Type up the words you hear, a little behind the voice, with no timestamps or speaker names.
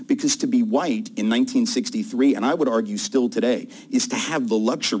Because to be white in 1963, and I would argue still today, is to have the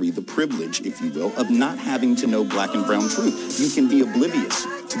luxury, the privilege, if you will, of not having to know black and brown truth. You can be oblivious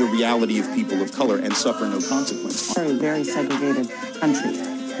to the reality of people of color and suffer no consequence. Very, very segregated country.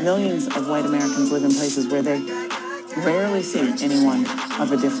 Millions of white Americans live in places where they rarely see anyone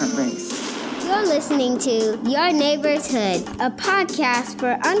of a different race. You're listening to Your Neighbor's Hood, a podcast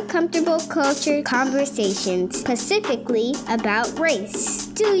for uncomfortable culture conversations, specifically about race.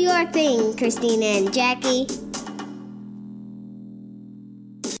 Do your thing, Christina and Jackie.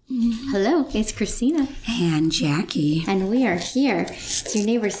 Hello, it's Christina. And Jackie. And we are here. It's Your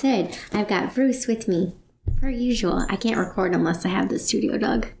Neighbor's Hood. I've got Bruce with me. Per usual, I can't record unless I have the studio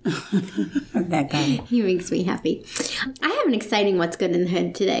dog. That guy. He makes me happy. I have an exciting What's Good in the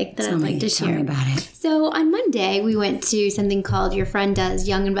Hood today that I'd like to share. Tell me about it. So on Monday, we went to something called Your Friend Does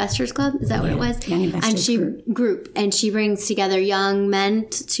Young Investors Club. Is that what it was? Young Investors Group. And she brings together young men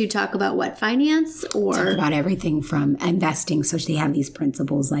to talk about what, finance or? Talk about everything from investing. So they have these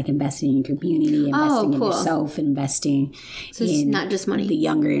principles like investing in your community, investing in yourself, investing so it's not just money. The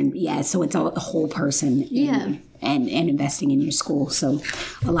younger, so it's a whole person. Yeah. And investing in your school. So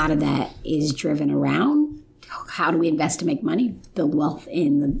a lot of that is driven around how do we invest to make money, build wealth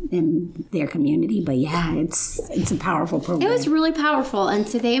in their community. But yeah, it's a powerful program. It was really powerful. And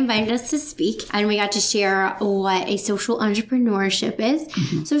so they invited us to speak and we got to share what a social entrepreneurship is.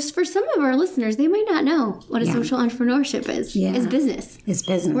 Mm-hmm. So for some of our listeners, they might not know what a social entrepreneurship is. Yeah. It's business. It's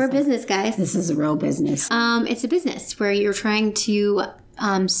business. We're business guys. This is a real business. It's a business where you're trying to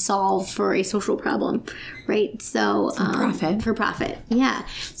solve for a social problem, right? So for profit. Yeah.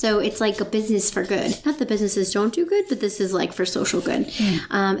 So it's like a business for good. Not that businesses don't do good, but this is like for social good.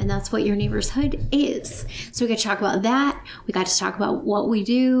 And that's what Your Neighbor's Hood is. So we got to talk about that. We got to talk about what we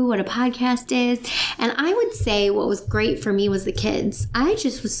do, what a podcast is. And I would say what was great for me was the kids. I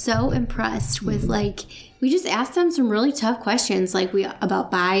just was so impressed with we just asked them some really tough questions,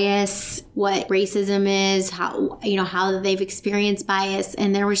 about bias, what racism is, how they've experienced bias,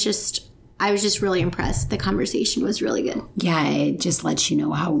 and I was just really impressed. The conversation was really good. Yeah, it just lets you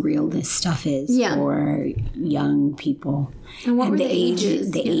know how real this stuff is for young people. And what were the ages?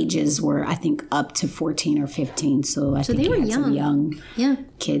 The ages were, I think, up to 14 or 15. So I think they were had young. Some young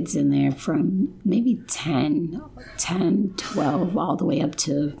kids in there from maybe 10, 12, all the way up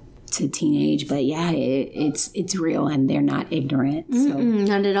to teenage. But yeah, it's real and they're not ignorant. So.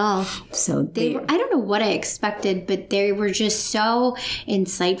 Not at all. So I don't know what I expected, but they were just so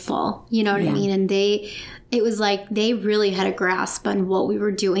insightful. You know what I mean? And it was like they really had a grasp on what we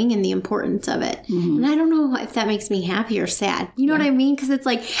were doing and the importance of it. Mm-hmm. And I don't know if that makes me happy or sad. You know what I mean? Because it's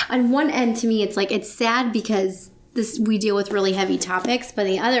like on one end to me, it's like it's sad because we deal with really heavy topics, but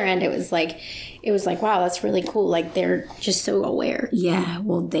on the other end, it was like, wow, that's really cool. Like they're just so aware. Yeah,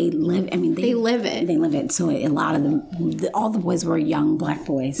 well, they live it. They live it. So a lot of them, all the boys were young black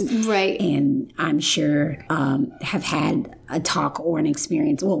boys, right? And I'm sure have had a talk or an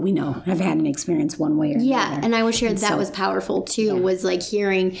experience. Well, we know have had an experience one way or another. Yeah, and I was sure that was powerful too. Was like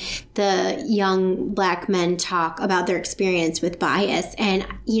hearing the young black men talk about their experience with bias, and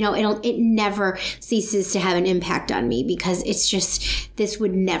it never ceases to have an impact on me because it's just this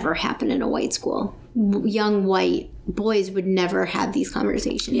would never happen in a white school. Young white boys would never have these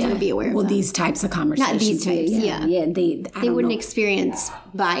conversations and be aware of them. These types of conversations. Not these types, yeah. They wouldn't experience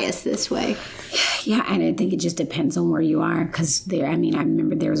bias this way. Yeah, and I think it just depends on where you are. Because I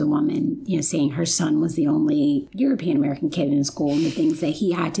remember there was a woman, saying her son was the only European American kid in school and the things that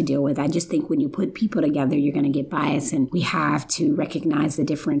he had to deal with. I just think when you put people together, you're going to get bias. And we have to recognize the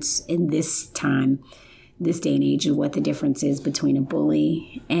difference in this time, this day and age, of what the difference is between a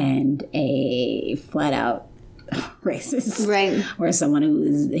bully and a flat out racist, right? Or someone who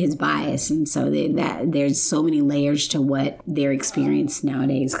is biased. And so there's so many layers to what they're experiencing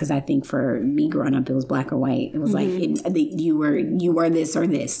nowadays. Because I think for me growing up, it was black or white. It was like you were this or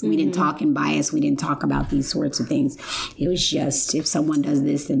this. Mm-hmm. We didn't talk in bias. We didn't talk about these sorts of things. It was just if someone does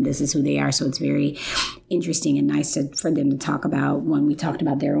this, then this is who they are. So it's very interesting and nice for them to talk about when we talked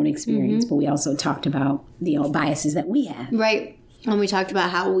about their own experience, but we also talked about the biases that we have. Right. And we talked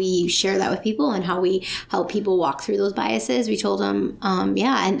about how we share that with people and how we help people walk through those biases. We told them,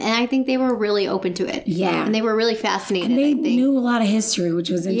 and I think they were really open to it. Yeah. And they were really fascinated. And they knew a lot of history,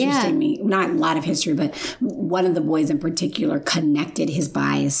 which was interesting to me. Not a lot of history, but one of the boys in particular connected his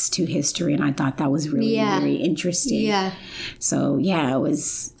bias to history. And I thought that was really, very interesting. Yeah. So, it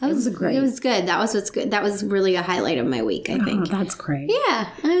was great. It was good. That was what's good. That was really a highlight of my week, I think. Oh, that's great. Yeah,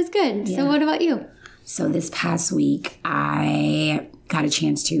 it was good. Yeah. So what about you? So this past week, I got a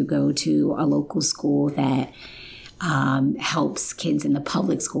chance to go to a local school that helps kids in the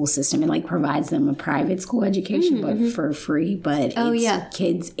public school system and like provides them a private school education, but for free. But it's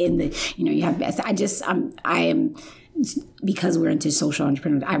kids in the, you have, I am, because we're into social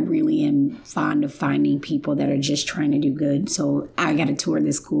entrepreneurs, I really am fond of finding people that are just trying to do good. So I got to tour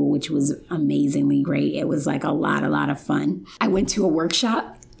this school, which was amazingly great. It was like a lot of fun. I went to a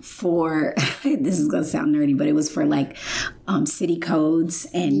workshop for, this is going to sound nerdy, but it was for like city codes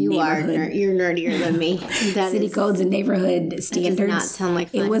and neighborhood. You're nerdier than me. City codes and neighborhood standards. That does not sound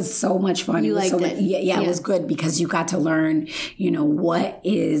like fun. It was so much fun. You liked it? Yeah, it was good because you got to learn, what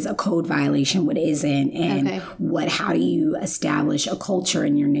is a code violation, what isn't, and how do you establish a culture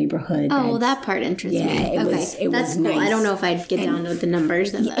in your neighborhood. Oh, well, that part interests me. It was That's nice. Cool. I don't know if I'd get down to the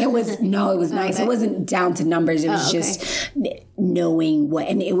numbers. It was nice. It wasn't down to numbers. It was just knowing what,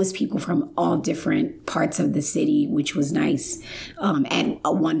 and it was people from all different parts of the city, which was nice. At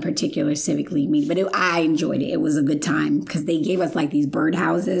one particular Civic League meeting, but I enjoyed it. It was a good time because they gave us like these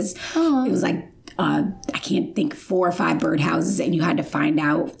birdhouses. Oh. It was like I can't think 4 or 5 birdhouses, and you had to find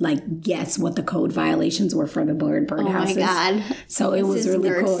out, like, guess what the code violations were for the birdhouses. Oh my god! So it was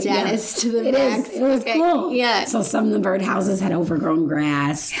really cool. Status to the max. It was cool. Yeah. So some of the birdhouses had overgrown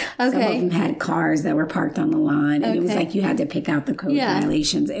grass. Some of them had cars that were parked on the lawn, and it was like you had to pick out the code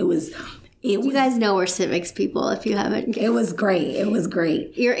violations. You guys know we're civics people if you haven't. It was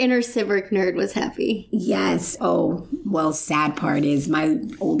great. Your inner civic nerd was happy. Yes. Oh, well, sad part is my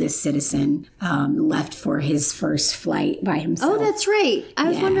oldest citizen left for his first flight by himself. Oh, that's right. I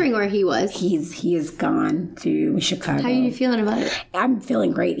was wondering where he was. He is gone to Chicago. How are you feeling about it? I'm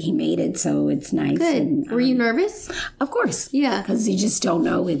feeling great. He made it, so it's nice. Good. And, were you nervous? Of course. Yeah. Because you just don't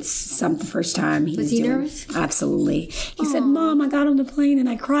know. It's the first time he's Was he nervous? Absolutely. He said, Mom, I got on the plane and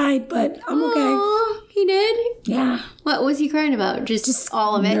I cried, but I'm okay. Aww, he did? Yeah. What was he crying about? Just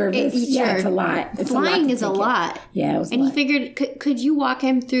all of it? Nervous. It's a lot. Flying is a lot. Yeah, it was and he figured, could you walk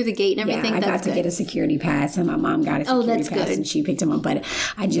him through the gate and everything? Yeah, I got to get a security pass, and my mom got a security pass, and she picked him up. But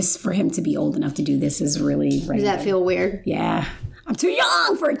for him to be old enough to do this is really rare. Does that feel weird? Yeah. I'm too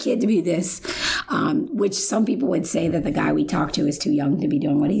young for a kid to be this, which some people would say that the guy we talked to is too young to be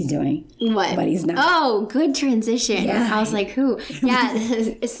doing what he's doing. What? But he's not. Oh, good transition. Yeah. I was like, who?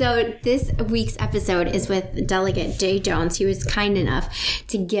 Yeah. So this week's episode is with Delegate Jay Jones. He was kind enough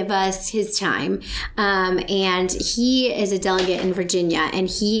to give us his time. And he is a delegate in Virginia, and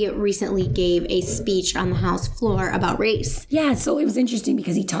he recently gave a speech on the House floor about race. Yeah, so it was interesting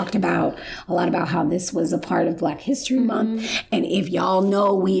because he talked a lot about how this was a part of Black History Month. And if y'all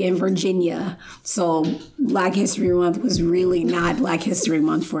know, we in Virginia, so Black History Month was really not Black History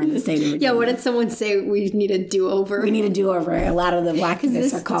Month for the state of Virginia. Yeah, what did someone say? We need a do-over. We need a do-over. A lot of the Black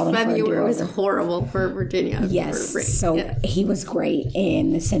activists are calling for a do-over. February was horrible for Virginia. Yes, he was great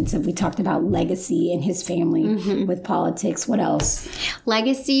in the sense of we talked about legacy and his family with politics. What else?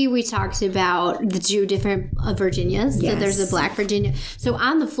 Legacy, we talked about the 2 different Virginias. Yes. So there's a Black Virginia. So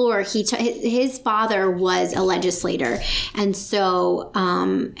on the floor, his father was a legislator, and so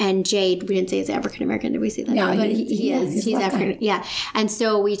and Jade, we didn't say he's African American. Did we say that? No, but he is. He's African. Yeah. And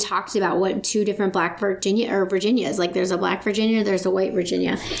so we talked about what 2 different Black Virginias. Like there's a Black Virginia, there's a white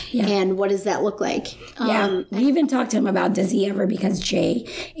Virginia. Yeah. And what does that look like? Yeah. We even talked to him about does he ever, because Jay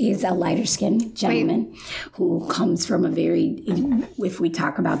is a lighter skinned gentleman who comes from if we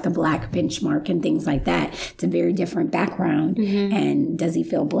talk about the Black benchmark and things like that, it's a very different background. And does he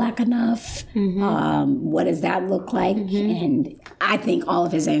feel Black enough? What does that look like? And I think all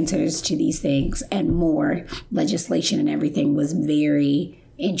of his answers to these things and more legislation and everything was very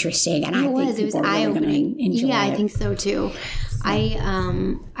interesting. And I think it was eye-opening. Yeah, I think so too.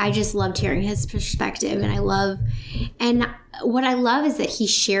 I just loved hearing his perspective, and what I love is that he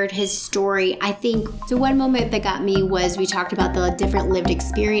shared his story. I think the one moment that got me was we talked about the different lived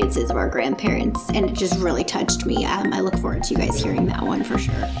experiences of our grandparents, and it just really touched me. I look forward to you guys hearing that one for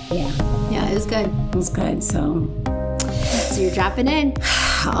sure. Yeah, it was good. It was good. So you're dropping in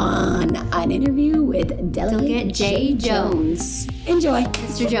on an interview with Delegate Jay Jones. Enjoy.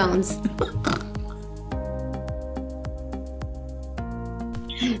 Mr. Jones.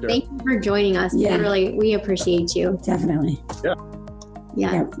 Thank you for joining us. Yeah. We appreciate you. Definitely.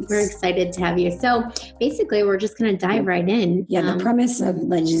 Yeah, we're excited to have you. So basically, we're just going to dive right in. Yeah, the premise of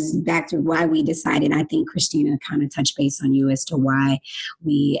just back to why we decided, I think Christina kind of touched base on you as to why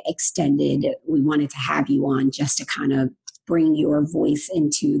we wanted to have you on, just to kind of bring your voice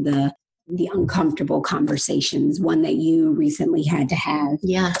into the uncomfortable conversations, one that you recently had to have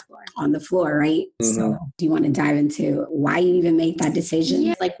on the floor, right? So do you want to dive into why you even made that decision?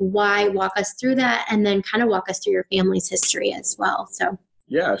 Yeah, like why, walk us through that, and then kind of walk us through your family's history as well. So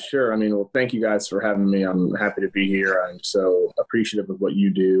Yeah, sure. I mean, well, thank you guys for having me. I'm happy to be here. I'm so appreciative of what you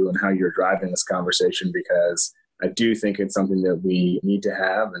do and how you're driving this conversation, because I do think it's something that we need to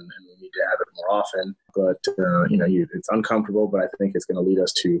have, and we need to have it more often. But, it's uncomfortable, but I think it's going to lead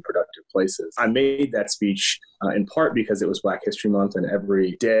us to productive places. I made that speech in part because it was Black History Month, and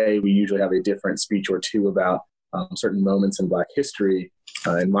every day we usually have a different speech or two about certain moments in Black history.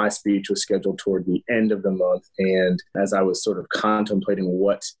 And my speech was scheduled toward the end of the month. And as I was sort of contemplating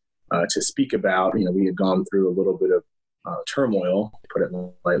what to speak about, we had gone through a little bit of turmoil, to put it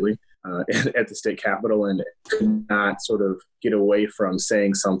lightly, at the state capitol, and could not sort of get away from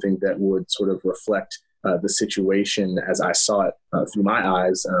saying something that would sort of reflect the situation as I saw it through my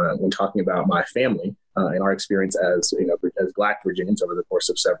eyes when talking about my family and our experience as Black Virginians over the course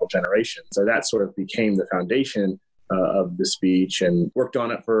of several generations. So that sort of became the foundation of the speech, and worked on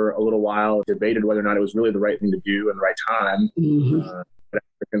it for a little while, debated whether or not it was really the right thing to do in the right time.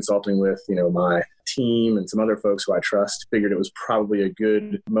 After consulting with, my team and some other folks who I trust, figured it was probably a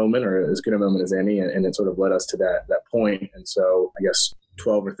good moment, or as good a moment as any, and it sort of led us to that point. And so I guess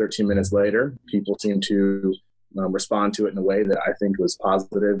 12 or 13 minutes later, people seemed to respond to it in a way that I think was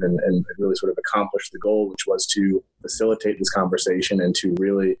positive and really sort of accomplished the goal, which was to facilitate this conversation and to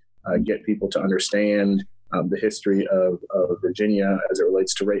really get people to understand the history of Virginia as it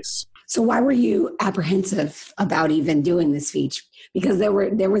relates to race. So why were you apprehensive about even doing this speech? Because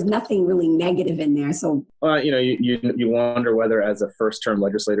there was nothing really negative in there. So, you wonder whether, as a first-term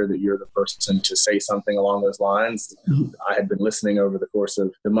legislator, that you're the person to say something along those lines. Mm-hmm. I had been listening over the course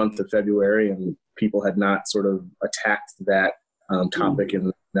of the month of February, and people had not sort of attacked that topic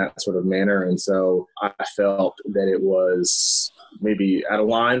in that sort of manner. And so I felt that it was maybe out of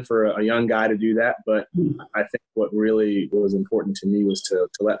line for a young guy to do that. But I think what really was important to me was to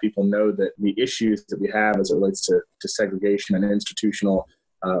let people know that the issues that we have as it relates to segregation and institutional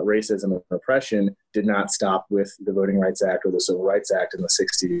racism and oppression did not stop with the Voting Rights Act or the Civil Rights Act in the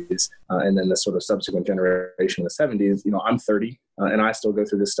 60s and then the sort of subsequent generation in the 70s. I'm 30 and I still go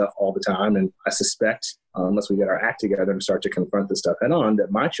through this stuff all the time. And I suspect, unless we get our act together and start to confront this stuff head on,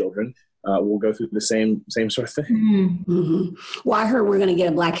 that my children will go through the same sort of thing. Mm-hmm. Well, I heard we're going to get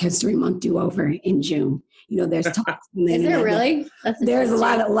a Black History Month do-over in June. There's talks. Is there really? There's a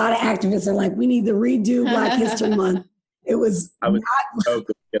lot of activists are like, we need to redo Black History Month. It was. I would hope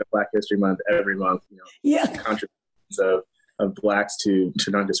that we get a Black History Month every month. Yeah. The contributions of Blacks to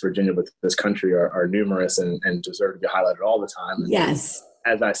not just Virginia, but this country are numerous and deserve to be highlighted all the time. And yes.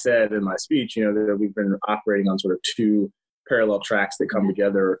 As I said in my speech, that we've been operating on sort of two parallel tracks that come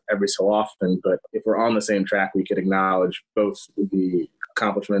together every so often. But if we're on the same track, we could acknowledge both the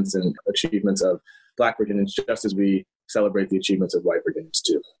accomplishments and achievements of Black Virginians, just as we celebrate the achievements of white Virginians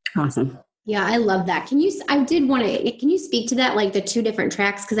too. Awesome. Yeah, I love that. Can you speak to that, like the two different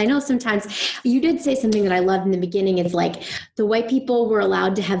tracks? Because I know sometimes you did say something that I loved in the beginning. It's like the white people were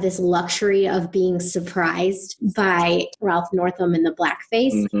allowed to have this luxury of being surprised by Ralph Northam and the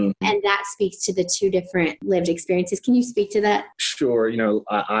blackface. Mm-hmm. And that speaks to the two different lived experiences. Can you speak to that? Sure.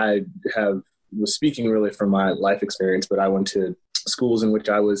 I was speaking really from my life experience, but I went to schools in which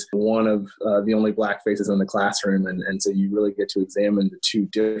I was one of the only Black faces in the classroom. And so you really get to examine the two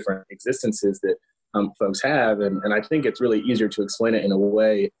different existences that folks have. And I think it's really easier to explain it in a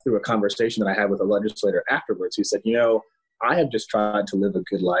way through a conversation that I had with a legislator afterwards who said, I have just tried to live a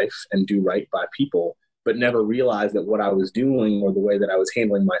good life and do right by people, but never realized that what I was doing or the way that I was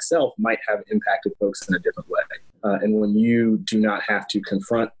handling myself might have impacted folks in a different way. And when you do not have to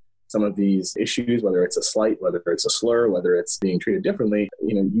confront some of these issues, whether it's a slight, whether it's a slur, whether it's being treated differently,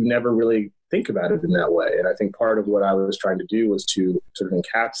 you never really think about it in that way. And I think part of what I was trying to do was to sort of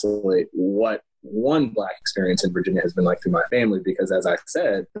encapsulate what one Black experience in Virginia has been like through my family, because as I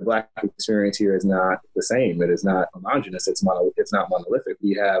said, the Black experience here is not the same. It is not homogenous. It's not monolithic.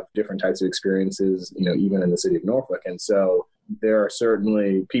 We have different types of experiences, even in the city of Norfolk. And so there are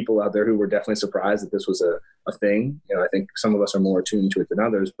certainly people out there who were definitely surprised that this was a thing. I think some of us are more attuned to it than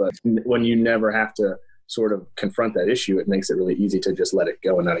others, but when you never have to sort of confront that issue, it makes it really easy to just let it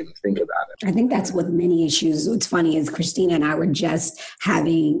go and not even think about it. I think that's with many issues. What's funny is Christina and I were just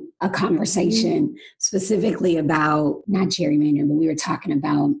having a conversation specifically about, not gerrymandering, but we were talking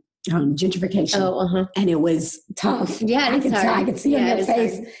about gentrification. Oh, uh-huh. And it was tough. Yeah, I could see in your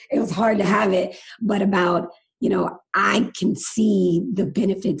face. Hard. It was hard to have it, but about, I can see the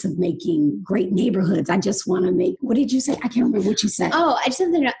benefits of making great neighborhoods. I just want to make, what did you say? I can't remember what you said. Oh, I just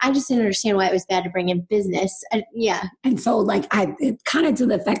didn't understand why it was bad to bring in business. Yeah. And so it kind of to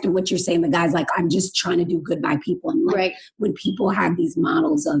the effect of what you're saying, the guy's like, I'm just trying to do good by people. And right. When people have these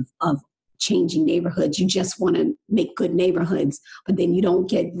models of changing neighborhoods. You just want to make good neighborhoods, but then you don't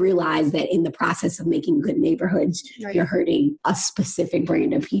realize that in the process of making good neighborhoods, you're hurting a specific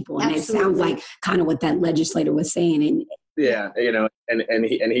brand of people. And it sounds like kind of what that legislator was saying. And yeah,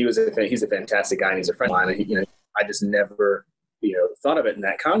 he's a fantastic guy, and he's a friend of mine. And I just never thought of it in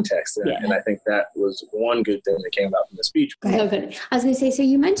that context. And I think that was one good thing that came about from the speech. So good. I was going to say, so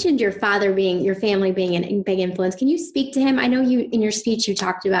you mentioned your family being a big influence. Can you speak to him? I know in your speech, you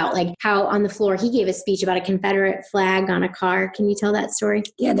talked about like how on the floor, he gave a speech about a Confederate flag on a car. Can you tell that story?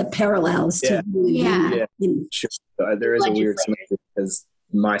 Yeah, the parallels to. Yeah. Sure. There is a weird symmetry because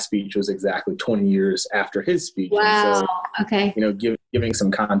my speech was exactly 20 years after his speech. Wow. So, okay. Giving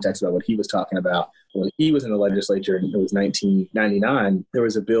some context about what he was talking about. When he was in the legislature, and it was 1999, there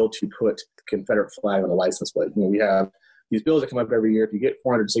was a bill to put the Confederate flag on a license plate. We have these bills that come up every year. If you get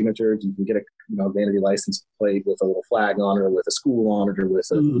 400 signatures, you can get a vanity license plate with a little flag on it, or with a school on it, or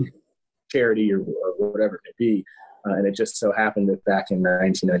with a charity, or whatever it may be. And it just so happened that back in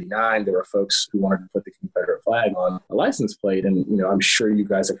 1999, there were folks who wanted to put the Confederate flag on a license plate. And, I'm sure you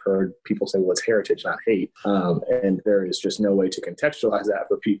guys have heard people say, well, it's heritage, not hate. And there is just no way to contextualize that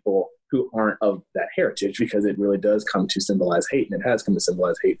for people who aren't of that heritage, because it really does come to symbolize hate. And it has come to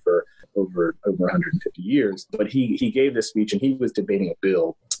symbolize hate for over 150 years. But he gave this speech, and he was debating a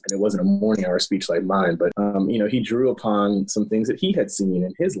bill. And it wasn't a morning hour speech like mine, but, he drew upon some things that he had seen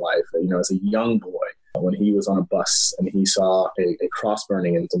in his life, as a young boy. When he was on a bus and he saw a cross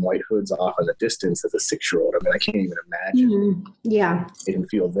burning and some white hoods off in the distance as a 6-year-old. I mean, I can't even imagine. Yeah. He didn't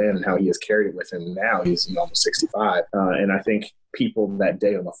feel then and how he has carried it with him now. He's almost 65. And I think people that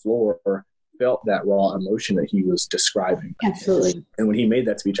day on the floor felt that raw emotion that he was describing. Absolutely. And when he made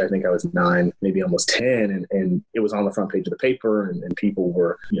that speech, I think I was 9, maybe almost 10, and it was on the front page of the paper, and people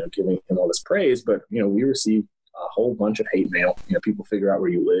were, giving him all this praise. But, we received a whole bunch of hate mail. People figure out where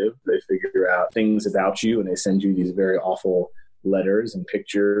you live. They figure out things about you, and they send you these very awful letters and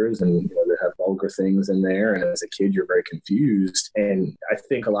pictures, and they have vulgar things in there. And as a kid, you're very confused. And I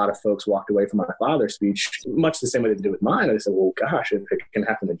think a lot of folks walked away from my father's speech much the same way they did with mine. They said, well, gosh, if it can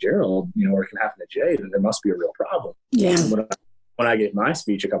happen to Gerald, or it can happen to Jay, then there must be a real problem. Yeah. When I gave my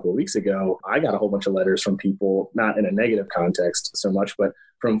speech a couple of weeks ago, I got a whole bunch of letters from people, not in a negative context so much, but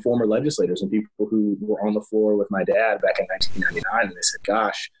from former legislators and people who were on the floor with my dad back in 1999. And they said,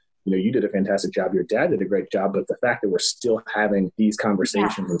 gosh, you did a fantastic job. Your dad did a great job. But the fact that we're still having these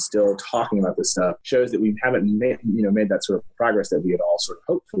conversations and still talking about this stuff shows that we haven't made that sort of progress that we had all sort of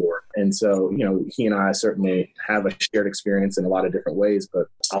hoped for. And so, he and I certainly have a shared experience in a lot of different ways, but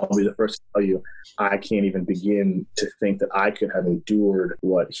I'll be the first to tell you, I can't even begin to think that I could have endured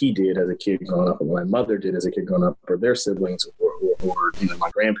what he did as a kid growing up, and what my mother did as a kid growing up, or their siblings, or my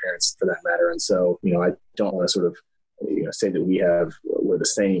grandparents for that matter. And so, I don't want to sort of say that we're the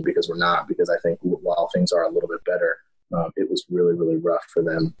same, because we're not, because I think while things are a little bit better, it was really, really rough for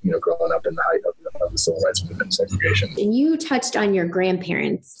them, growing up in the height of the civil rights movement and segregation. And you touched on your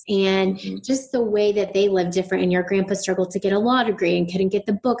grandparents and just the way that they lived different, and your grandpa struggled to get a law degree and couldn't get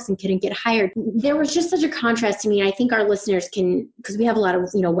the books and couldn't get hired. There was just such a contrast to me. And I think our listeners can, because we have a lot of,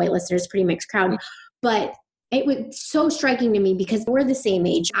 white listeners, pretty mixed crowd, but it was so striking to me because we're the same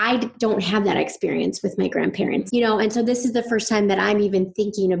age. I don't have that experience with my grandparents, and so this is the first time that I'm even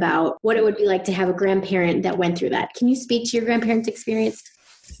thinking about what it would be like to have a grandparent that went through that. Can you speak to your grandparents' experience?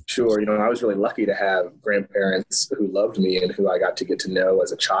 Sure. I was really lucky to have grandparents who loved me and who I got to get to know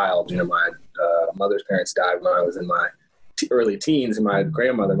as a child. My mother's parents died when I was in my early teens, and my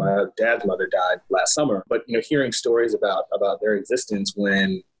grandmother, my dad's mother, died last summer. But, hearing stories about their existence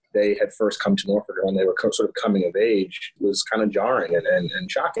when they had first come to Norfolk, when they were sort of coming of age, was kind of jarring and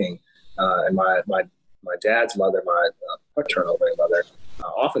shocking. And my dad's mother, my paternal grandmother,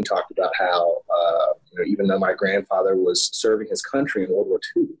 often talked about how, even though my grandfather was serving his country in World War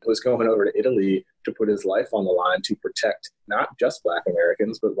II, was going over to Italy to put his life on the line to protect not just Black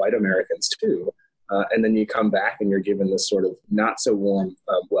Americans, but white Americans too. And then you come back and you're given this sort of not so warm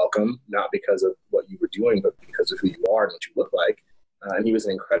welcome, not because of what you were doing, but because of who you are and what you look like. And he was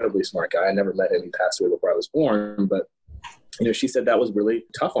an incredibly smart guy. I never met him. He passed away before I was born. But, she said that was really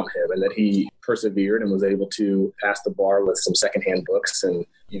tough on him, and that he persevered and was able to pass the bar with some secondhand books. And,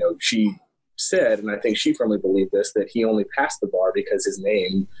 she said, and I think she firmly believed this, that he only passed the bar because his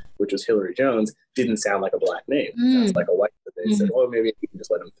name, which was Hillary Jones, didn't sound like a Black name. It sounds like a white. They said, oh, maybe you can just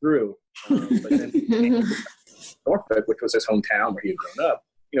let him through. But then he came to Norfolk, which was his hometown where he had grown up.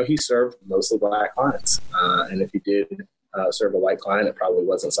 He served mostly Black clients. And if he did serve a white client, it probably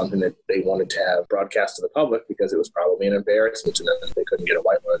wasn't something that they wanted to have broadcast to the public, because it was probably an embarrassment to them that they couldn't get a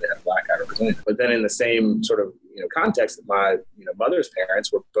white lawyer, they had a Black guy representing. But then in the same sort of context, my mother's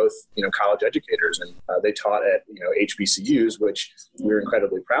parents were both college educators, and they taught at HBCUs, which we're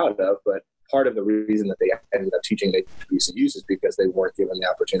incredibly proud of. But part of the reason that they ended up teaching at HBCUs is because they weren't given the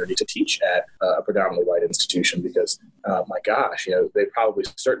opportunity to teach at a predominantly white institution, because my gosh, they probably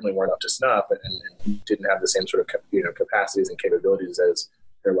certainly weren't up to snuff and didn't have the same sort of capacities and capabilities as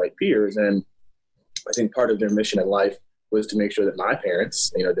their white peers. And I think part of their mission in life was to make sure that my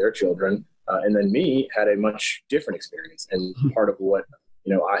parents, their children, and then me had a much different experience. And part of what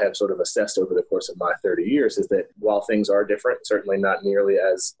I have sort of assessed over the course of my 30 years is that while things are different, certainly not nearly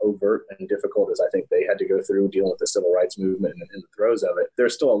as overt and difficult as I think they had to go through dealing with the civil rights movement and in the throes of it,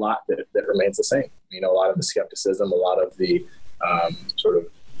 there's still a lot that remains the same. A lot of the skepticism, a lot of the sort of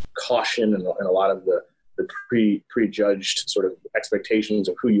caution, and a lot of the prejudged sort of expectations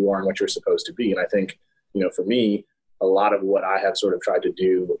of who you are and what you're supposed to be. And I think, for me, a lot of what I have sort of tried to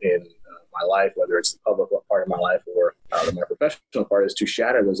do in my life, whether it's the public part of my life or my professional part, is to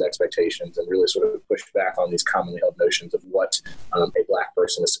shatter those expectations and really sort of push back on these commonly held notions of what a Black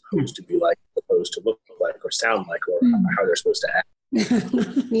person is supposed to be like, supposed to look like, or sound like, or how they're supposed to act.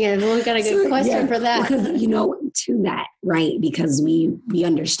 Yeah, well, we got a good question for that. Because, to that, right? Because we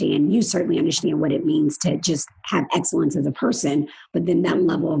understand, you certainly understand what it means to just have excellence as a person, but then that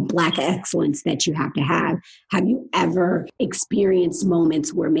level of Black excellence that you have to have. Have you ever experienced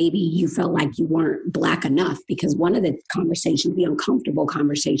moments where maybe you felt like you weren't Black enough? Because one of the conversations, the uncomfortable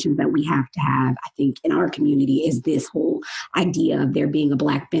conversations that we have to have, I think, in our community is this whole idea of there being a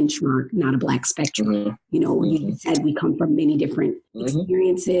Black benchmark, not a Black spectrum. Mm-hmm. You said we come from many different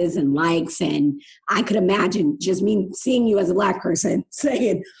experiences and likes, and I could imagine just me seeing you as a Black person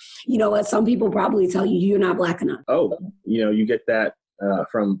saying, some people probably tell you you're not Black enough. Oh, you get that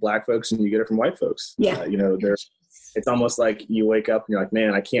from Black folks and you get it from white folks. Yeah. It's almost like you wake up and you're like,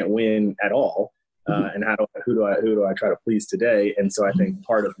 man, I can't win at all. And who do I try to please today? And so I think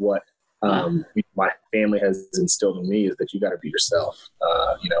part of what my family has instilled in me is that you got to be yourself.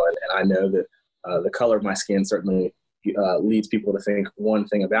 And I know that the color of my skin certainly leads people to think one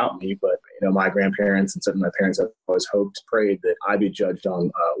thing about me, but my grandparents and certainly my parents have always hoped, prayed that I be judged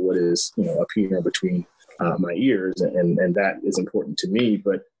on what is up here between my ears, and that is important to me.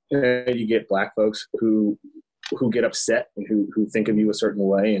 But you get Black folks who get upset and who think of you a certain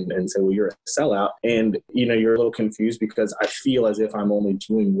way and say, well, you're a sellout. And, you're a little confused because I feel as if I'm only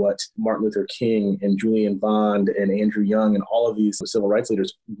doing what Martin Luther King and Julian Bond and Andrew Young and all of these civil rights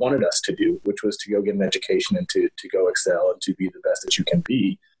leaders wanted us to do, which was to go get an education and to go excel and to be the best that you can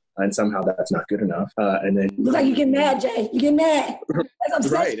be. And somehow that's not good enough. And then look like you get mad, Jay. You get mad. That's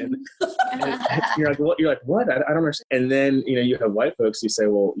right. And you're like, what? I don't understand. And then you have white folks who say,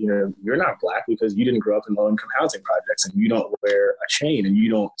 well, you're not Black because you didn't grow up in low-income housing projects, and you don't wear a chain, and you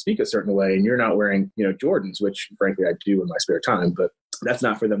don't speak a certain way, and you're not wearing Jordans, which frankly I do in my spare time, but that's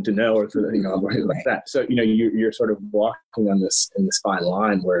not for them to know, or for like that. So you're sort of walking on this fine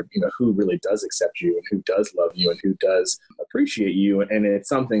line where who really does accept you and who does love you and who does appreciate you, and it's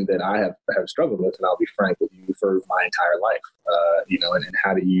something that I have struggled with, and I'll be frank with you, for my entire life. And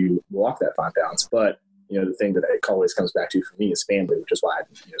how do you walk that fine balance? But the thing that it always comes back to for me is family, which is why I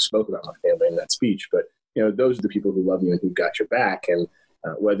spoke about my family in that speech. But those are the people who love you and who got your back, and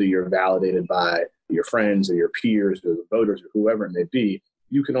whether you're validated by your friends or your peers or the voters or whoever it may be,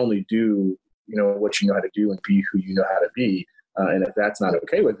 you can only do, what you know how to do and be who you know how to be. And if that's not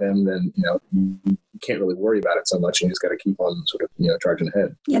okay with them, then, you can't really worry about it so much, and you just got to keep on sort of, charging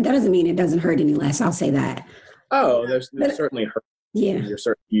ahead. Yeah, that doesn't mean it doesn't hurt any less. I'll say that. Oh, there's certainly hurt. Yeah. You're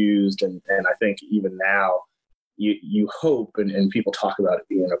certainly used. And I think even now you hope, and people talk about it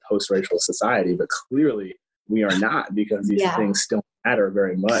being a post-racial society, but clearly we are not, because these things still matter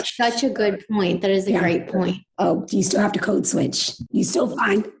very much. Such a good point. That is a great point. Oh, you still have to code switch. You still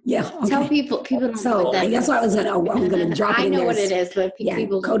find, okay. Tell people don't know what that is. That's why I was going to drop it in there. I know what it is, but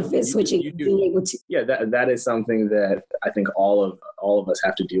people code switching, being able to. Yeah, that is something that I think all of us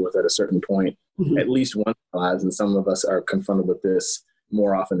have to deal with at a certain point, at least once in our lives, and some of us are confronted with this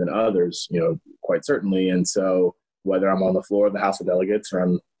more often than others, quite certainly. And so whether I'm on the floor of the House of Delegates or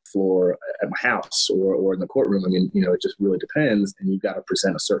I'm floor at my house or in the courtroom, it just really depends, and you've got to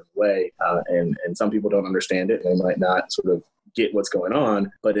present a certain way, and some people don't understand it, and they might not sort of get what's going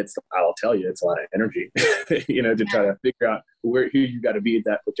on, but I'll tell you, it's a lot of energy, to try to figure out who you got to be at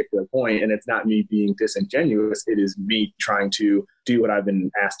that particular point. And it's not me being disingenuous. It is me trying to do what I've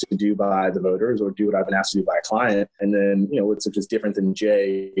been asked to do by the voters or do what I've been asked to do by a client. And then, what's just different than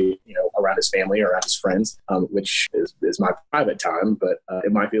Jay, around his family or around his friends, which is my private time, but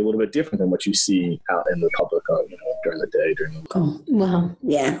it might be a little bit different than what you see out in the public, during the day, during the Oh, well,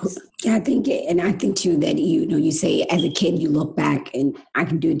 yeah. I think too that, you say as a kid, you look back, and I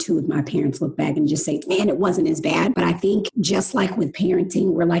can do it too with my parents, look back and just say, man, it wasn't as bad. But I think just like with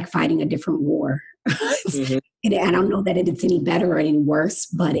parenting, we're like fighting a different war. Mm-hmm. And I don't know that it's any better or any worse,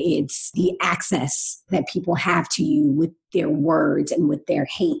 but it's the access that people have to you with their words and with their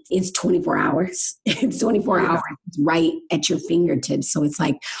hate. It's 24 hours. It's 24 hours. It's right at your fingertips. So it's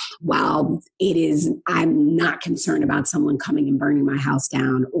like, while I'm not concerned about someone coming and burning my house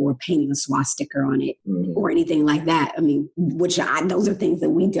down or painting a swastika on it or anything like that. I mean, those are things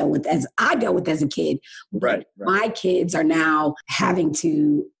that I dealt with as a kid. Right. My kids are now having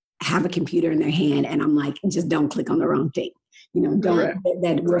to have a computer in their hand, and I'm like, just don't click on the wrong thing.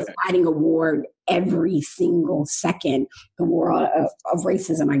 That we're fighting a war every single second, the war of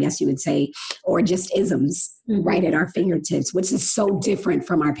racism, I guess you would say, or just isms right at our fingertips, which is so different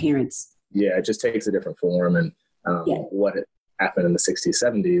from our parents. Yeah, it just takes a different form. And what happened in the 60s,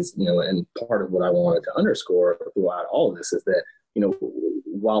 70s, and part of what I wanted to underscore throughout all of this is that,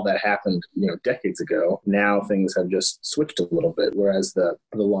 while that happened, decades ago, now things have just switched a little bit, whereas the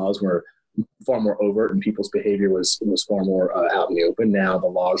laws were far more overt and people's behavior was far more out in the open. Now the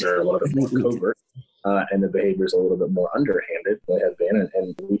laws are a little bit more covert and the behavior is a little bit more underhanded than they have been.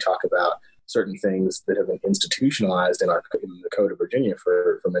 And we talk about certain things that have been institutionalized in the Code of Virginia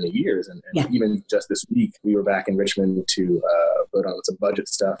for many years. And even just this week, we were back in Richmond to vote on some budget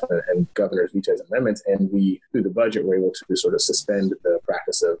stuff and governor's vetoes amendments. And we, through the budget, were able to sort of suspend the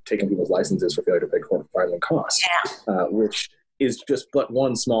practice of taking people's licenses for failure to pay court filing costs, which is just but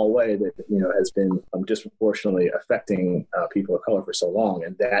one small way that has been disproportionately affecting people of color for so long.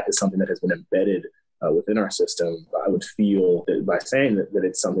 And that is something that has been embedded within our system. I would feel that by saying that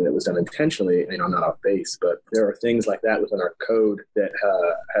it's something that was done intentionally, not off base, but there are things like that within our code that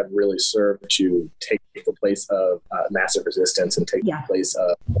have really served to take the place of massive resistance and take the place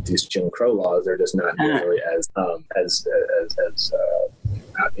of these Jim Crow laws. They're just not nearly as out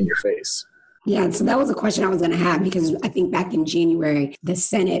in your face. Yeah, so that was a question I was going to have, because I think back in January, the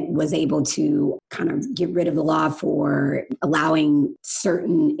Senate was able to kind of get rid of the law for allowing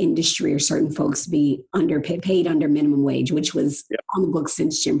certain industry or certain folks to be paid under minimum wage, which was on the books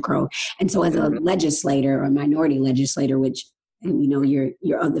since Jim Crow. And so as a legislator or minority legislator, which, and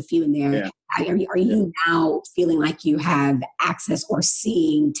you're of the few in there, are you now feeling like you have access or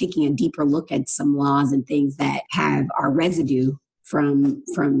taking a deeper look at some laws and things that are residue from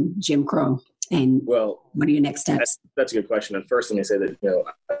Jim Crow? And what are your next steps? That's a good question. And first, let me say that,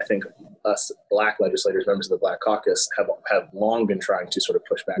 I think us Black legislators, members of the Black Caucus, have long been trying to sort of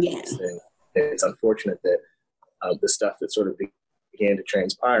push back on these things. And it's unfortunate that the stuff that sort of began to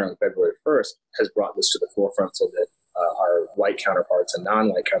transpire on February 1st has brought this to the forefront so that our white counterparts and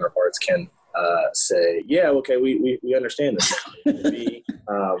non-white counterparts can say, we understand this.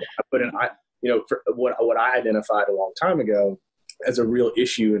 What I identified a long time ago as a real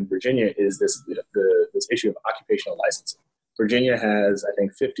issue in Virginia is this issue of occupational licensing. Virginia has, I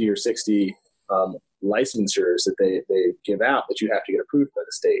think, 50 or 60 licensures that they give out that you have to get approved by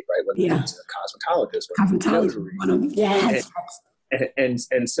the state, right? Whether it's a cosmetologist or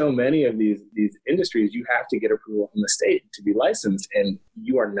and so many of these industries, you have to get approval from the state to be licensed, and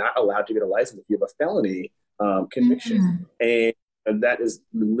you are not allowed to get a license if you have a felony conviction. And that is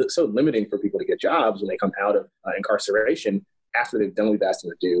so limiting for people to get jobs when they come out of incarceration. After they've done what we've asked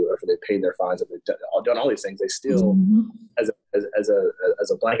them to do, or after they've paid their fines, if they've done all these things, they still, as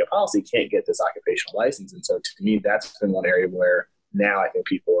a blanket policy, can't get this occupational license. And so, to me, that's been one area where now I think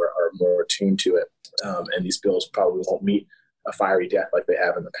people are more attuned to it, and these bills probably won't meet a fiery death like they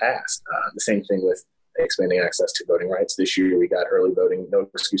have in the past. The same thing with expanding access to voting rights. This year, we got early voting, no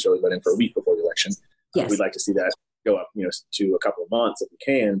excuse early voting for a week before the election. We'd like to see that go up, to a couple of months if we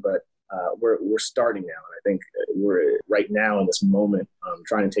can, but we're starting now, and I think we're right now in this moment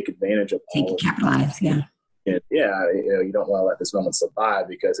trying to take advantage of capitalize. And you don't want to let this moment slip by,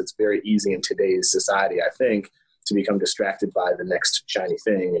 because it's very easy in today's society, I think, to become distracted by the next shiny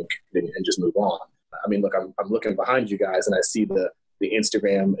thing and just move on. I mean, look, I'm looking behind you guys, and I see the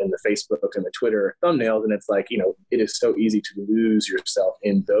Instagram and the Facebook and the Twitter thumbnails, and it's like, it is so easy to lose yourself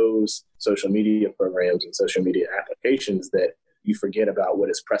in those social media programs and social media applications that you forget about what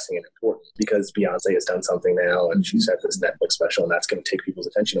is pressing and important, because Beyonce has done something now and she's had this Netflix special, and that's going to take people's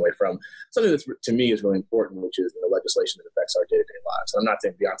attention away from something that's, to me, is really important, which is the legislation that affects our day-to-day lives. And I'm not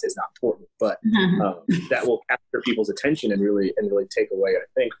saying Beyonce is not important, but that will capture people's attention and really take away, I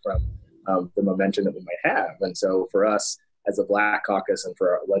think, from the momentum that we might have. And so for us as a Black Caucus and for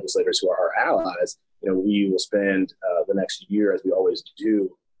our legislators who are our allies, we will spend the next year, as we always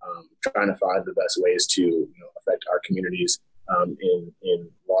do, trying to find the best ways to affect our communities in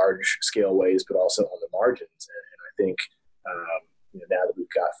large scale ways, but also on the margins. And I think now that we've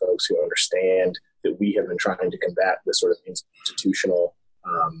got folks who understand that we have been trying to combat the sort of institutional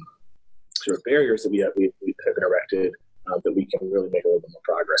sort of barriers that we have been erected, that we can really make a little bit more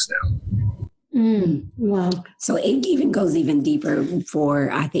progress now. Wow. So it even goes even deeper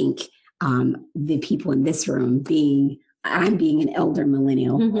for, I think, the people in this room I'm being an elder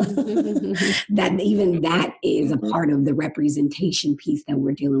millennial, that is a part of the representation piece that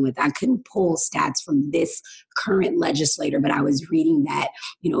we're dealing with. I couldn't pull stats from this current legislator, but I was reading that,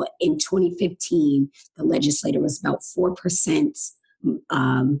 in 2015, the legislator was about 4%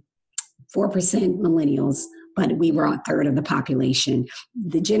 millennials, but we were a third of the population.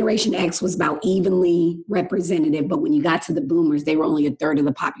 The Generation X was about evenly representative, but when you got to the boomers, they were only a third of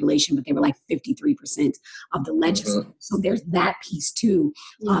the population, but they were like 53% of the legislature. So there's that piece too,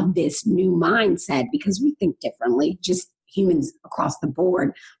 of this new mindset, because we think differently, just humans across the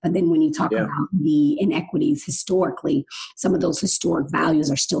board. But then when you talk about the inequities historically, some of those historic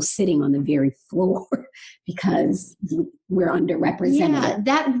values are still sitting on the very floor because we're underrepresented. Yeah,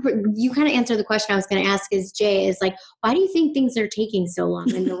 that you kind of answered the question I was going to ask is like, why do you think things are taking so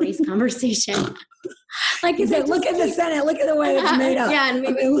long in the race conversation? Like, is it, look at the Senate, look at the way it's made up. I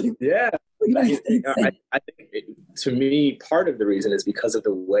think to me, part of the reason is because of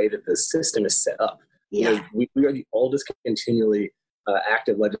the way that the system is set up. We are the oldest continually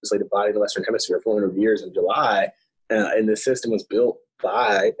active legislative body in the Western Hemisphere, 400 years in July, and the system was built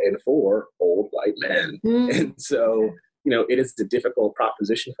by and for old white men. And so, it is a difficult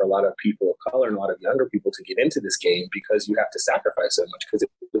proposition for a lot of people of color and a lot of younger people to get into this game, because you have to sacrifice so much, because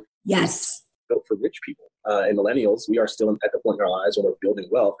it's built for rich people. And millennials, we are still at the point in our lives when we're building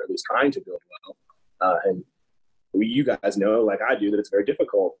wealth, or at least trying to build wealth. And you guys know, like I do, that it's very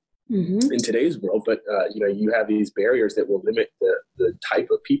difficult in today's world, but you have these barriers that will limit the type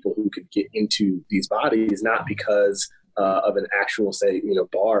of people who could get into these bodies, not because of an actual, say,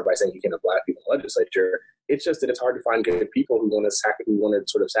 bar by saying you can't have Black people in the legislature. It's just that it's hard to find good people who want to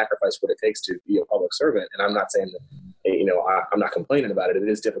sort of sacrifice what it takes to be a public servant. And I'm not saying that I'm not complaining about it. It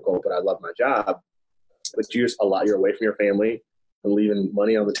is difficult, but I love my job. But you're away from your family. I'm leaving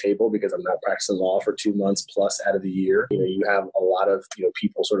money on the table because I'm not practicing law for 2 months plus out of the year. You have a lot of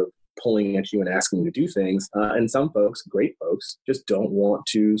people sort of pulling at you and asking you to do things. And some folks, great folks, just don't want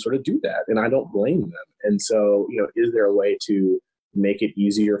to sort of do that. And I don't blame them. And so, is there a way to make it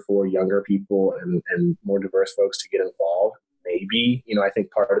easier for younger people and more diverse folks to get involved? Maybe. I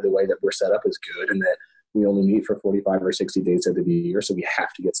think part of the way that we're set up is good, and that we only meet for 45 or 60 days of the year, so we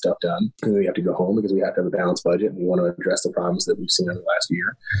have to get stuff done. And we have to go home because we have to have a balanced budget, and we want to address the problems that we've seen in the last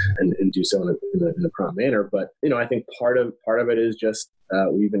year and do so in a prompt manner. But, I think part of it is just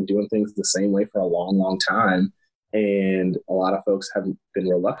we've been doing things the same way for a long, long time. And a lot of folks haven't been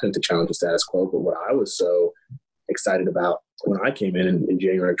reluctant to challenge the status quo. But what I was so excited about when I came in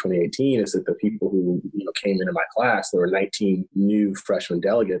January of 2018 is that the people who came into my class, there were 19 new freshman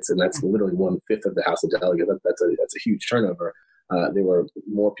delegates, and that's literally 1/5 of the House of Delegates. That's a huge turnover. There were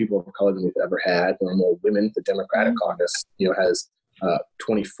more people of color than we've ever had. There were more women. The Democratic caucus, has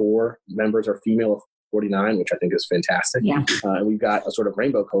 24 members are female of 49, which I think is fantastic. And we've got a sort of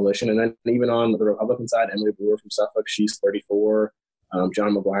rainbow coalition. And then even on the Republican side, Emily Brewer from Suffolk, she's 34.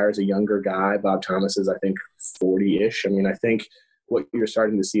 John McGuire is a younger guy. Bob Thomas is, I think, 40-ish. I mean, I think what you're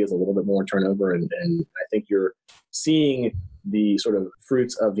starting to see is a little bit more turnover. And I think you're seeing the sort of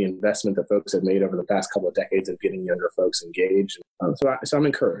fruits of the investment that folks have made over the past couple of decades of getting younger folks engaged. So I'm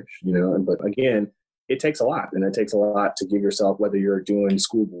encouraged, but again, it takes a lot. And it takes a lot to give yourself, whether you're doing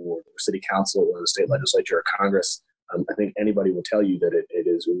school board or city council or the state legislature or Congress. I think anybody will tell you that it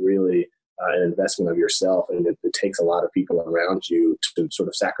is really an investment of yourself, and it takes a lot of people around you to sort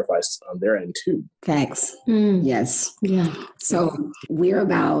of sacrifice on their end too. Facts. Yes. Yeah. So we're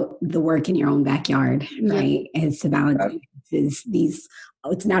about the work in your own backyard, right? It's about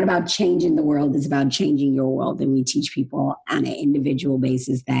it's not about changing the world. It's about changing your world. And we teach people on an individual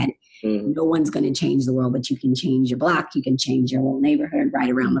basis that no one's going to change the world, but you can change your block. You can change your whole neighborhood right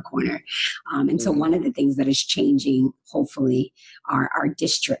around the corner. And so one of the things that is changing, hopefully, are our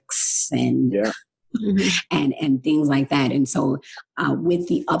districts. And and things like that. And so with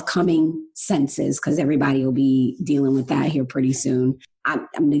the upcoming census, because everybody will be dealing with that here pretty soon, I'm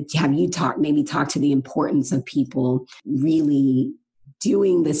going to have you talk to the importance of people really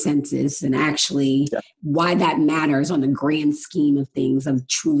doing the census and actually why that matters on the grand scheme of things, of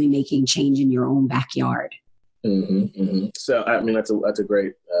truly making change in your own backyard. So, I mean, that's a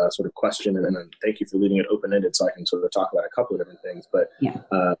great sort of question, and thank you for leaving it open-ended so I can sort of talk about a couple of different things. But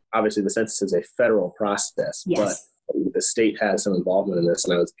obviously the census is a federal process, but the state has some involvement in this,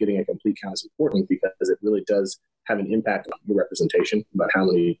 and I was getting a complete count is important because it really does have an impact on your representation, about how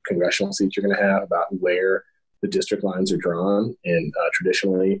many congressional seats you're going to have, about where the district lines are drawn. And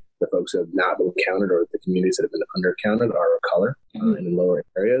traditionally, the folks who have not been counted, or the communities that have been undercounted, are of color and in lower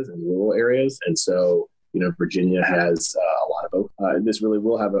areas and rural areas. And so, Virginia has a lot of votes. This really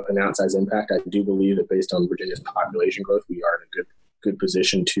will have an outsized impact. I do believe that based on Virginia's population growth, we are in a good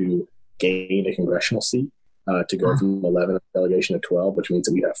position to gain a congressional seat, to go from 11 delegation to 12, which means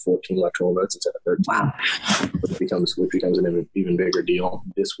that we have 14 electoral votes instead of 13. Wow. Which becomes an even bigger deal.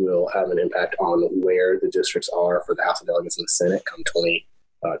 This will have an impact on where the districts are for the House of Delegates and the Senate come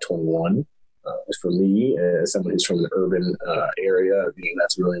 2021. For me, as someone who's from an urban area,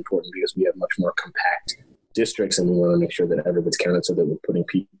 that's really important because we have much more compact districts, and we want to make sure that everybody's counted, so that we're putting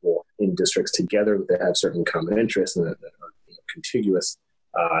people in districts together that have certain common interests and that are contiguous.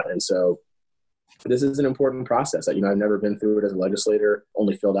 And so this is an important process. I've never been through it as a legislator,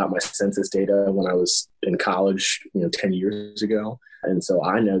 only filled out my census data when I was in college, 10 years ago. And so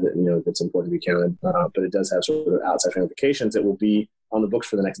I know that, it's important to be counted, but it does have sort of outside ramifications that will be on the books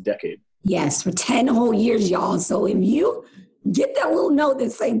for the next decade. Yes, for 10 whole years, y'all. So if you get that little note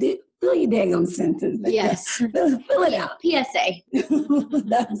that say, fill your daggone census. Yes. Fill it out. PSA.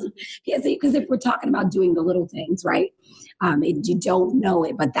 PSA, because if we're talking about doing the little things, right? You don't know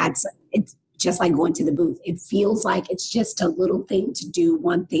it, but it's just like going to the booth. It feels like it's just a little thing to do,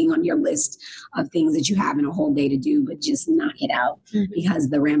 one thing on your list of things that you have in a whole day to do, but just knock it out because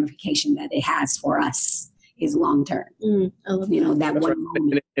the ramification that it has for us is long term. That one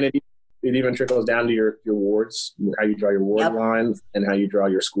moment. And it even trickles down to your wards, how you draw your ward lines, and how you draw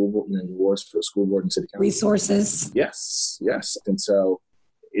your school board, your wards for the school board and city council. Resources. Yes. And so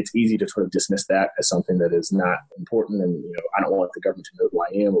it's easy to sort of dismiss that as something that is not important. And, I don't want the government to know who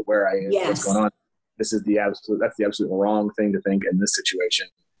I am or where I am, what's going on. That's the absolute wrong thing to think in this situation.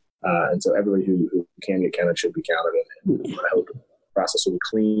 And so everybody who can get counted should be counted. And I hope the process will be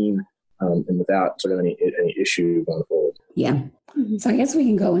clean and without sort of any issue going forward. Yeah. So I guess we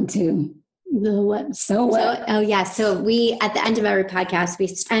can go into the what? So what? So we, at the end of every podcast,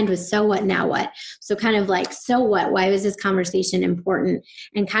 we end with so what, now what? So kind of like, so what? Why was this conversation important?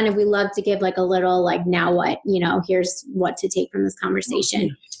 And kind of, we love to give like a little like, now what? Here's what to take from this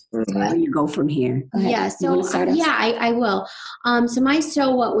conversation. How you go from here? Go ahead. Yeah. So I will. So my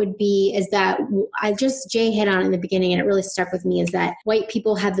so what would be is that Jay hit on in the beginning, and it really stuck with me, is that white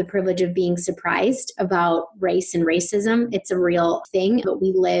people have the privilege of being surprised about race and racism. It's a real thing, but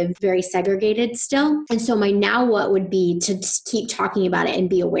we live very segregated still. And so my now what would be to just keep talking about it and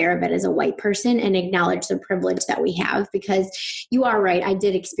be aware of it as a white person and acknowledge the privilege that we have, because you are right. I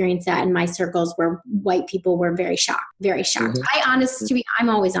did experience that in my circles where white people were very shocked, very shocked. I'm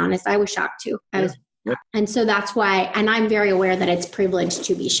always honest. I was shocked too. And so that's why, and I'm very aware that it's privileged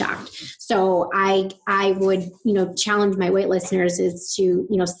to be shocked. So I would, challenge my white listeners is to,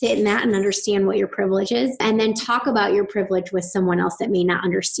 sit in that and understand what your privilege is, and then talk about your privilege with someone else that may not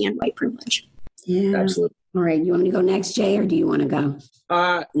understand white privilege. Yeah. Absolutely. All right. You want me to go next, Jay, or do you want to go?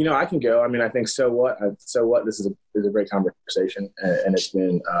 I can go. I mean, I think so what, this is a great conversation, and it's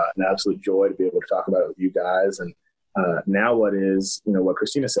been an absolute joy to be able to talk about it with you guys. And now what is, what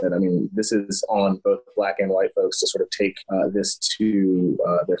Christina said, I mean, this is on both Black and white folks to sort of take this to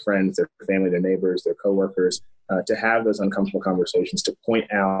their friends, their family, their neighbors, their coworkers, to have those uncomfortable conversations, to point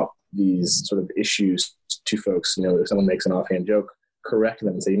out these sort of issues to folks. If someone makes an offhand joke, correct them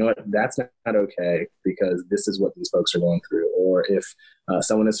and say, what, that's not okay, because this is what these folks are going through. Or if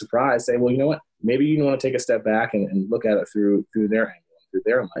someone is surprised, say, well, what, maybe you want to take a step back and look at it through their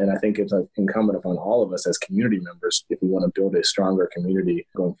angle. And I think it's incumbent upon all of us as community members, if we want to build a stronger community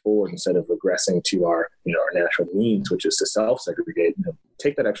going forward, instead of regressing to our natural means, which is to self-segregate,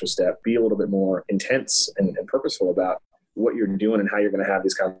 take that extra step, be a little bit more intense and purposeful about what you're doing and how you're going to have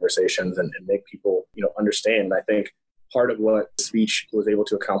these conversations and make people, understand. And I think part of what speech was able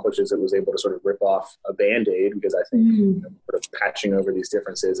to accomplish is it was able to sort of rip off a Band-Aid, because I think sort of patching over these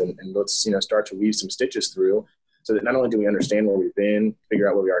differences and let's, start to weave some stitches through. so that not only do we understand where we've been, figure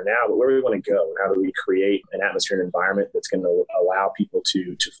out where we are now, but where we want to go, and how do we create an atmosphere and environment that's going to allow people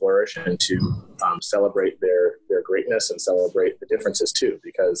to flourish and to celebrate their greatness and celebrate the differences too.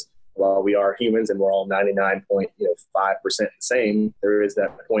 Because while we are humans and we're all 99.5% the same, there is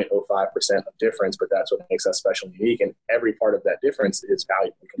that 0.05% of difference, but that's what makes us special and unique. And every part of that difference is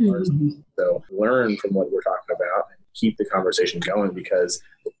valuable and can learn. Mm-hmm. So learn from what we're talking about and keep the conversation going, because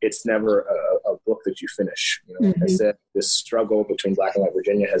it's never a book that you finish. Like I said, this struggle between Black and white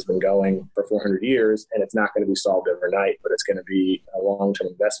Virginia has been going for 400 years, and it's not going to be solved overnight, but it's going to be a long-term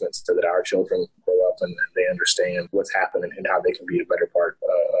investment so that our children grow up and they understand what's happening and how they can be a better part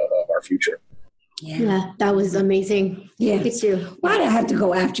of our future. Yeah, that was amazing. Yeah. Look at you. Why do I have to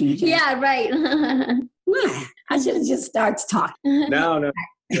go after you, Jen? Yeah, right. Why? I should have just started talking. No.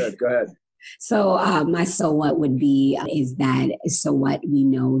 Good. Go ahead. So my so what would be is that so what we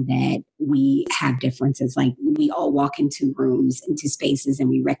know that we have differences. Like we all walk into rooms, into spaces, and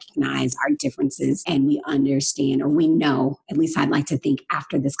we recognize our differences and we understand, or we know, at least I'd like to think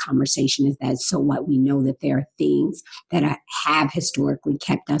after this conversation, is that so what we know that there are things that have historically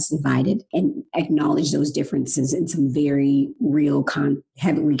kept us divided, and acknowledge those differences in some very real,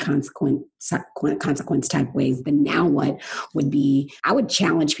 heavily consequence type ways. But now what would be, I would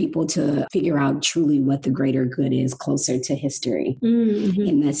challenge people to figure out truly what the greater good is closer to history,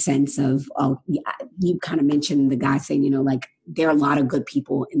 in the sense of, you kind of mentioned the guy saying, like there are a lot of good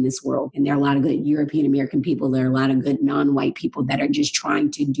people in this world, and there are a lot of good European American people. There are a lot of good non-white people that are just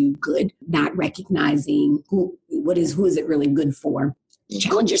trying to do good, not recognizing who is it really good for.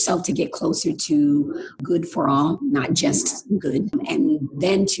 Challenge yourself to get closer to good for all, not just good. And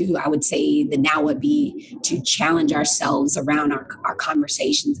then I would say the now would be to challenge ourselves around our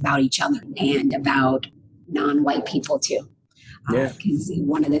conversations about each other and about non-white people too. Because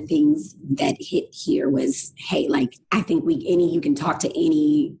one of the things that hit here was, hey, like, I think you can talk to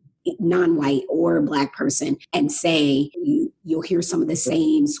any non-white or Black person and say you'll hear some of the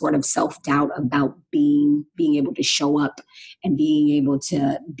same sort of self-doubt about being able to show up and being able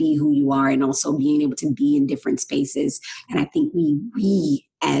to be who you are, and also being able to be in different spaces. And I think we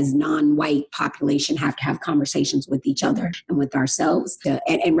as non-white population have to have conversations with each other and with ourselves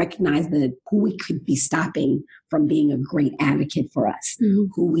and recognize who we could be stopping from being a great advocate for us,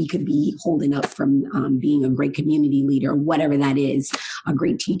 who we could be holding up from being a great community leader, whatever that is, a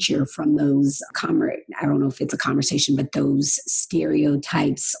great teacher, from those, I don't know if it's a conversation, but those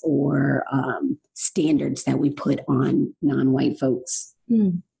stereotypes or standards that we put on non-white folks.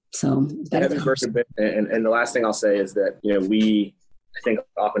 So that's the first bit. And the last thing I'll say is that, I think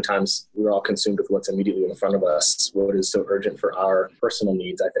oftentimes we're all consumed with what's immediately in front of us, what is so urgent for our personal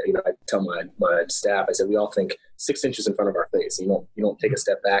needs. I tell my staff, I said, we all think 6 inches in front of our face. You don't take a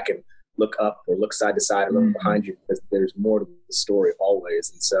step back and look up or look side to side or look behind you, because there's more to the story always.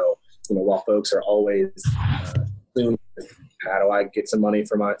 And so, while folks are always consumed with, how do I get some money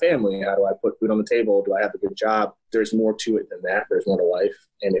for my family? How do I put food on the table? Do I have a good job? There's more to it than that. There's more to life.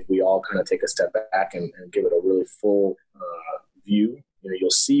 And if we all kind of take a step back and give it a really full view, you'll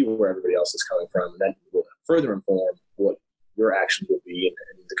see where everybody else is coming from, and then will further inform what your actions will be and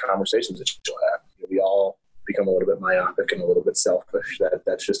the conversations that you'll have. We all become a little bit myopic and a little bit selfish.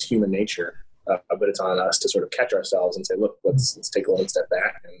 That's just human nature. But it's on us to sort of catch ourselves and say, look, let's take a little step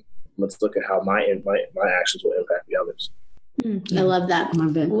back and let's look at how my actions will impact the others. I love that.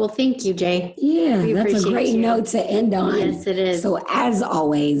 Love it. Well, thank you, Jay. Yeah, that's a great note to end on. Yes, it is. So as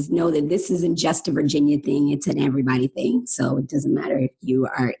always, know that this isn't just a Virginia thing. It's an everybody thing. So it doesn't matter if you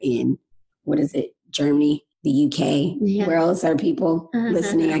are in, Germany, the UK, where else are people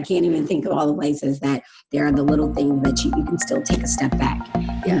listening? I can't even think of all the places that there are the little things that you can still take a step back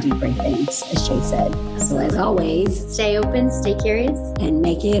and do great things, as Jay said. So as always, stay open, stay curious, and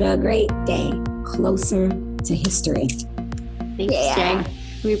make it a great day closer to history. Thanks, Jay.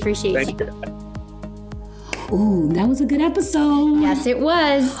 We appreciate you. Ooh, that was a good episode. Yes, it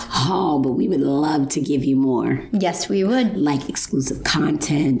was. Oh, but we would love to give you more. Yes, we would. Like exclusive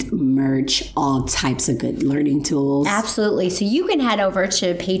content, merch, all types of good learning tools. Absolutely. So you can head over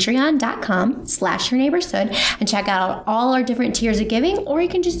to patreon.com/yourneighborshood and check out all our different tiers of giving, or you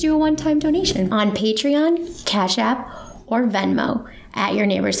can just do a one-time donation on Patreon, Cash App, or Venmo at Your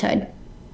Neighbor's Hood.